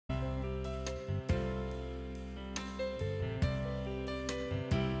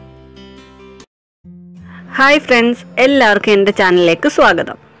Hi friends, എല്ലാവർക്കും എൻ്റെ ചാനലിലേക്ക്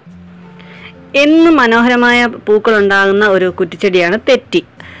സ്വാഗതം. എന്നും മനോഹരമായ പൂക്കളുണ്ടാകുന്ന ഒരു കുറ്റിച്ചെടിയാണ് തെറ്റി.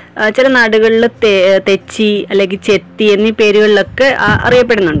 ചില നാടുകളിൽ തെച്ചി അല്ലെങ്കിൽ ചെത്തി എന്നീ പേരുകളിലൊക്കെ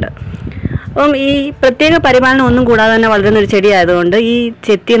അറിയപ്പെടുന്നുണ്ട്. അപ്പം ഈ പ്രത്യേക പരിപാലനം ഒന്നും കൂടാതെ തന്നെ വളരുന്ന ഒരു ചെടി ആയതുകൊണ്ട് ഈ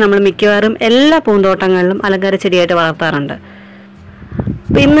ചെത്തി നമ്മൾ മിക്കവാറും എല്ലാ പൂന്തോട്ടങ്ങളിലും അലങ്കാര ചെടിയായിട്ട് വളർത്താറുണ്ട്.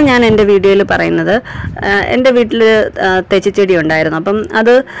 അപ്പം ഇന്ന് ഞാൻ എൻ്റെ വീഡിയോയിൽ പറയുന്നത്, എൻ്റെ വീട്ടിൽ തെച്ചിച്ചെടി ഉണ്ടായിരുന്നു. അപ്പം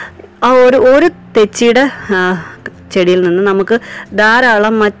അത് ഒരു തെച്ചിയുടെ ചെടിയിൽ നിന്ന് നമുക്ക്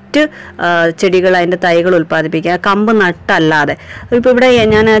ധാരാളം മറ്റ് ചെടികൾ, അതിൻ്റെ തൈകൾ ഉൽപ്പാദിപ്പിക്കുക, കമ്പ് നട്ടല്ലാതെ. ഇപ്പോൾ ഇവിടെ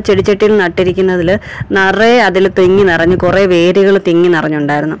ഞാൻ ചെടിച്ചട്ടിയിൽ നട്ടിരിക്കുന്നതിൽ നിറയെ അതിൽ തിങ്ങി നിറഞ്ഞ് കുറേ വേരുകൾ തിങ്ങി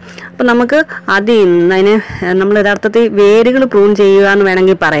നിറഞ്ഞുണ്ടായിരുന്നു. അപ്പം നമുക്ക് അതിന് നമ്മൾ യഥാർത്ഥത്തിൽ വേരുകൾ പ്രൂൺ ചെയ്യുക എന്ന്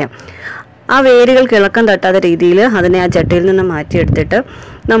വേണമെങ്കിൽ പറയാം. ആ വേരുകൾക്ക് ഇളക്കം തട്ടാത്ത രീതിയിൽ അതിനെ ആ ചട്ടിയിൽ നിന്ന് മാറ്റിയെടുത്തിട്ട്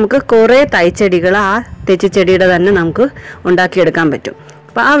നമുക്ക് കുറേ തൈച്ചെടികൾ ആ തെച്ചിച്ചെടിയുടെ തന്നെ നമുക്ക് ഉണ്ടാക്കിയെടുക്കാൻ പറ്റും.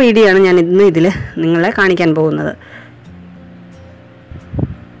 അപ്പോൾ ആ വീഡിയോ ആണ് ഞാൻ ഇന്ന് ഇതിൽ നിങ്ങളെ കാണിക്കാൻ പോകുന്നത്.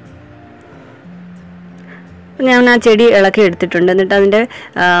 ഞാൻ ആ ചെടി ഇളക്കി എടുത്തിട്ടുണ്ട്. എന്നിട്ട് അതിൻ്റെ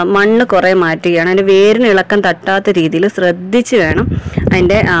മണ്ണ് കുറേ മാറ്റുകയാണ്. അതിൻ്റെ വേരിന് ഇളക്കം തട്ടാത്ത രീതിയിൽ ശ്രദ്ധിച്ച് വേണം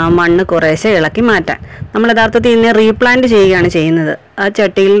അതിൻ്റെ മണ്ണ് കുറേശ്ശെ ഇളക്കി മാറ്റാൻ. നമ്മൾ യഥാർത്ഥത്തിൽ ഇതിനെ റീപ്ലാന്റ് ചെയ്യുകയാണ് ചെയ്യുന്നത്. ആ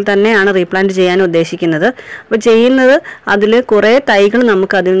ചട്ടിയിൽ തന്നെയാണ് റീപ്ലാന്റ് ചെയ്യാൻ ഉദ്ദേശിക്കുന്നത്. അപ്പോൾ ചെയ്യുന്നത് അതിൽ കുറേ തൈകൾ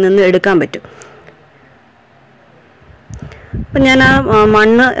നമുക്ക് അതിൽ നിന്ന് എടുക്കാൻ പറ്റും. അപ്പം ഞാൻ ആ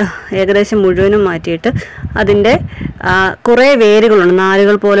മണ്ണ് ഏകദേശം മുഴുവനും മാറ്റിയിട്ട് അതിൻ്റെ കുറേ വേരുകളുണ്ട്,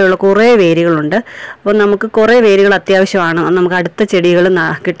 നാരുകൾ പോലെയുള്ള കുറേ വേരുകളുണ്ട്. അപ്പോൾ നമുക്ക് കുറേ വേരുകൾ അത്യാവശ്യമാണ് നമുക്ക് അടുത്ത ചെടികൾ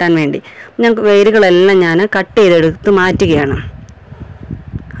കിട്ടാൻ വേണ്ടി. ഞാൻ വേരുകളെല്ലാം ഞാൻ കട്ട് ചെയ്തെടുത്ത് മാറ്റുകയാണ്.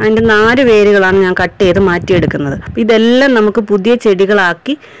 അതിൻ്റെ 4 വേരുകളാണ് ഞാൻ കട്ട് ചെയ്ത് മാറ്റിയെടുക്കുന്നത്. അപ്പോൾ ഇതെല്ലാം നമുക്ക് പുതിയ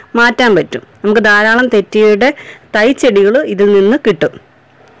ചെടികളാക്കി മാറ്റാൻ പറ്റും. നമുക്ക് ധാരാളം തെറ്റിയുടെ തൈ ചെടികൾ ഇതിൽ നിന്ന് കിട്ടും.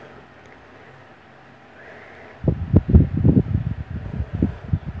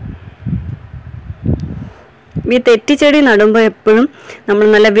 ഈ തെറ്റിച്ചെടി നടുമ്പോൾ എപ്പോഴും നമ്മൾ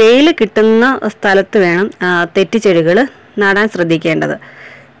നല്ല വെയിൽ കിട്ടുന്ന സ്ഥലത്ത് വേണം തെറ്റിച്ചെടികൾ നടാൻ ശ്രദ്ധിക്കേണ്ടത്.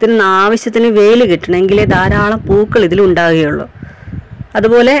 ഇതിന് ആവശ്യത്തിന് വെയിൽ കിട്ടണമെങ്കിലേ ധാരാളം പൂക്കൾ ഇതിലുണ്ടാകുകയുള്ളൂ.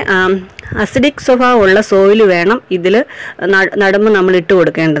 അതുപോലെ അസിഡിക് സ്വഭാവമുള്ള സോയിൽ വേണം ഇതിൽ നടുമ്പോൾ നമ്മൾ ഇട്ട്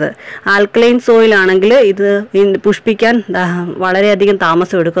കൊടുക്കേണ്ടത്. ആൽക്കലൈൻ സോയിലാണെങ്കിൽ ഇത് പുഷ്പിക്കാൻ വളരെയധികം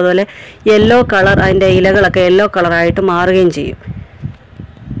താമസം എടുക്കും. അതുപോലെ യെല്ലോ കളർ, അതിൻ്റെ ഇലകളൊക്കെ യെല്ലോ കളറായിട്ട് മാറുകയും ചെയ്യും.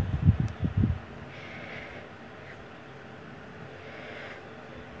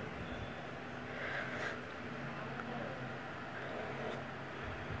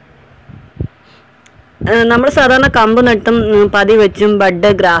 നമ്മൾ സാധാരണ കമ്പ് നട്ടും പതി വെച്ചും ബഡ്,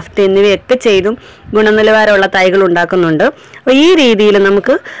 ഗ്രാഫ്റ്റ് എന്നിവയൊക്കെ ചെയ്തും ഗുണനിലവാരമുള്ള തൈകൾ ഉണ്ടാക്കുന്നുണ്ട്. അപ്പോൾ ഈ രീതിയിൽ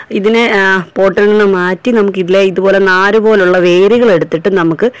നമുക്ക് ഇതിനെ പോട്ടിൽ നിന്ന് മാറ്റി നമുക്ക് ഇതുപോലെ നാര് പോലുള്ള വേരുകൾ എടുത്തിട്ട്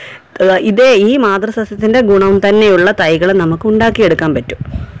നമുക്ക് ഈ മാതൃസസ്യത്തിൻ്റെ ഗുണം തന്നെയുള്ള തൈകൾ നമുക്ക് ഉണ്ടാക്കിയെടുക്കാൻ പറ്റും.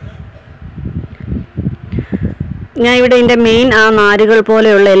 ഞാൻ ഇവിടെ ഇതിൻ്റെ മെയിൻ ആ നാരുകൾ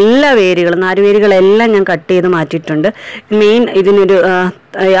പോലെയുള്ള എല്ലാ നാരുവേരുകളെല്ലാം ഞാൻ കട്ട് ചെയ്ത് മാറ്റിയിട്ടുണ്ട്. മെയിൻ ഇതിനൊരു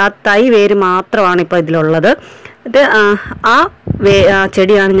ആ തൈ വേര് മാത്രമാണ് ഇപ്പോൾ ഇതിലുള്ളത്. ഇത് ആ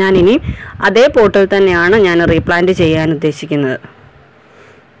ചെടിയാണ് ഞാൻ ഇനി അതേ പോട്ടിൽ തന്നെയാണ് ഞാൻ റീപ്ലാന്റ് ചെയ്യാൻ ഉദ്ദേശിക്കുന്നത്.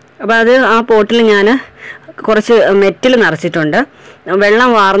 അപ്പോൾ അത് ആ പോട്ടിൽ ഞാൻ കുറച്ച് മെറ്റൽ നിറച്ചിട്ടുണ്ട്.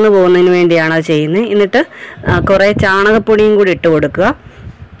 വെള്ളം വാർന്നു പോകുന്നതിന് വേണ്ടിയാണ് അത് ചെയ്യുന്നത്. എന്നിട്ട് കുറേ ചാണകപ്പൊടിയും കൂടി ഇട്ട് കൊടുക്കുക.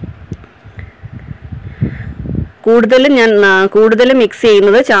 കൂടുതലും മിക്സ്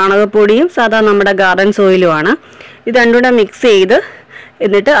ചെയ്യുന്നത് ചാണകപ്പൊടിയും സാധാരണ നമ്മുടെ ഗാർഡൻ സോയിലുമാണ്. ഇത് രണ്ടും കൂടെ മിക്സ് ചെയ്ത്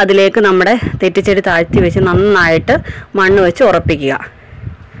എന്നിട്ട് അതിലേക്ക് നമ്മുടെ തെറ്റിച്ചെടി താഴ്ത്തി വെച്ച് നന്നായിട്ട് മണ്ണ് വെച്ച് ഉറപ്പിക്കുക.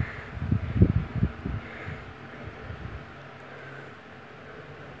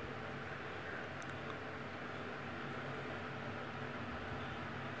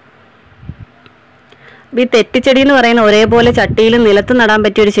 ഈ തെറ്റിച്ചെടി എന്ന് പറയുന്ന ഒരേപോലെ ചട്ടിയിൽ നിലത്ത് നടാൻ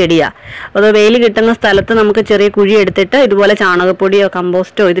പറ്റിയൊരു ചെടിയാണ്. അത് വെയിൽ കിട്ടുന്ന സ്ഥലത്ത് നമുക്ക് ചെറിയ കുഴി എടുത്തിട്ട് ഇതുപോലെ ചാണകപ്പൊടിയോ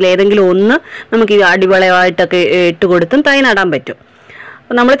കമ്പോസ്റ്റോ ഇതിലേതെങ്കിലും ഒന്ന് നമുക്ക് ഈ അടിവളമായിട്ടൊക്കെ ഇട്ട് കൊടുത്തും തൈ നടാൻ പറ്റും.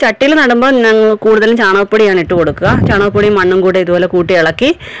 അപ്പോൾ നമ്മൾ ചട്ടിയിൽ നടുമ്പോൾ കൂടുതലും ചാണകപ്പൊടിയാണ് ഇട്ട് കൊടുക്കുക. ചാണകപ്പൊടിയും മണ്ണും കൂടെ ഇതുപോലെ കൂട്ടി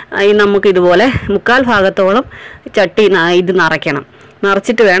ഇളക്കി നമുക്ക് ഇതുപോലെ 3/4 ഭാഗത്തോളം ചട്ടി ഇത്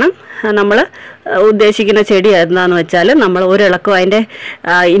നിറച്ചിട്ട് വേണം നമ്മൾ ഉദ്ദേശിക്കുന്ന ചെടി എന്താണെന്ന് വെച്ചാൽ നമ്മൾ ഒരിളക്കം അതിൻ്റെ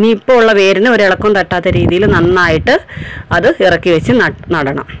ഇനിയിപ്പോൾ ഉള്ള വേരിന് ഒരിളക്കം തട്ടാത്ത രീതിയിൽ നന്നായിട്ട് അത് ഇറക്കി വെച്ച്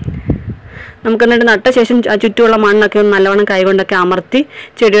നടണം. നമുക്ക് എന്നിട്ട് നട്ട ശേഷം ചുറ്റുമുള്ള മണ്ണൊക്കെ ഒന്ന് നല്ലവണ്ണം കൈകൊണ്ടൊക്കെ അമർത്തി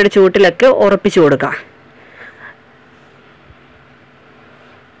ചെടിയുടെ ചൂട്ടിലൊക്കെ ഉറപ്പിച്ചു കൊടുക്കാം.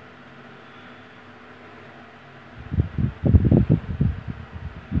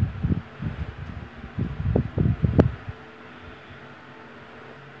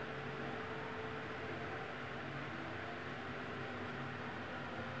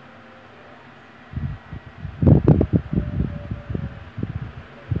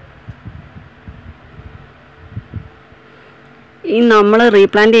 ഈ നമ്മൾ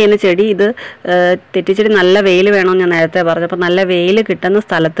റീപ്ലാന്റ് ചെയ്യുന്ന ചെടി ഇത് തെറ്റിച്ചെടി നല്ല വെയിൽ വേണമെന്ന് ഞാൻ നേരത്തെ പറഞ്ഞു. അപ്പോൾ നല്ല വെയിൽ കിട്ടുന്ന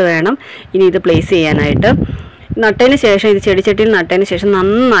സ്ഥലത്ത് വേണം ഇനി ഇത് പ്ലേസ് ചെയ്യാനായിട്ട്. നട്ടതിന് ശേഷം ഇത് ചെടിച്ചട്ടിയിൽ നട്ടതിന് ശേഷം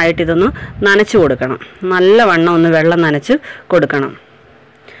നന്നായിട്ട് ഇതൊന്ന് നനച്ച് കൊടുക്കണം. നല്ലവണ്ണം ഒന്ന് വെള്ളം നനച്ച് കൊടുക്കണം.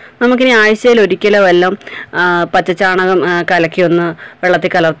 നമുക്കിനി ആഴ്ചയിൽ ഒരിക്കലോ വല്ലതും പച്ചച്ചാണകം കലക്കി ഒന്ന്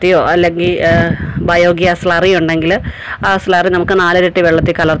വെള്ളത്തിൽ കലർത്തിയോ അല്ലെങ്കിൽ ബയോഗ്യാസ് സ്ലറി ഉണ്ടെങ്കിൽ ആ സ്ലറി നമുക്ക് 4 ഇരട്ടി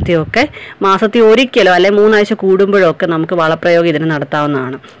വെള്ളത്തിൽ കലർത്തിയോ ഒക്കെ മാസത്തിൽ ഒരിക്കലോ അല്ലെങ്കിൽ 3 ആഴ്ച കൂടുമ്പോഴോ ഒക്കെ നമുക്ക് വളപ്രയോഗം ഇതിന്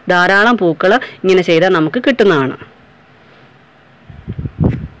നടത്താവുന്നതാണ്. ധാരാളം പൂക്കൾ ഇങ്ങനെ ചെയ്താൽ നമുക്ക് കിട്ടുന്നതാണ്.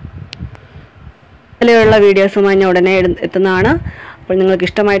 ഇതിലുള്ള വീഡിയോസുമായി ഞാൻ ഉടനെ എത്തുന്നതാണ്. അപ്പോൾ നിങ്ങൾക്ക്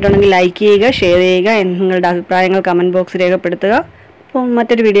ഇഷ്ടമായിട്ടുണ്ടെങ്കിൽ ലൈക്ക് ചെയ്യുക, ഷെയർ ചെയ്യുക, നിങ്ങളുടെ അഭിപ്രായങ്ങൾ കമൻറ്റ് ബോക്സിൽ രേഖപ്പെടുത്തുക. അപ്പോൾ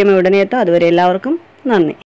മറ്റൊരു വീഡിയോ ഉടനെ എത്താം. അതുവരെ എല്ലാവർക്കും നന്ദി.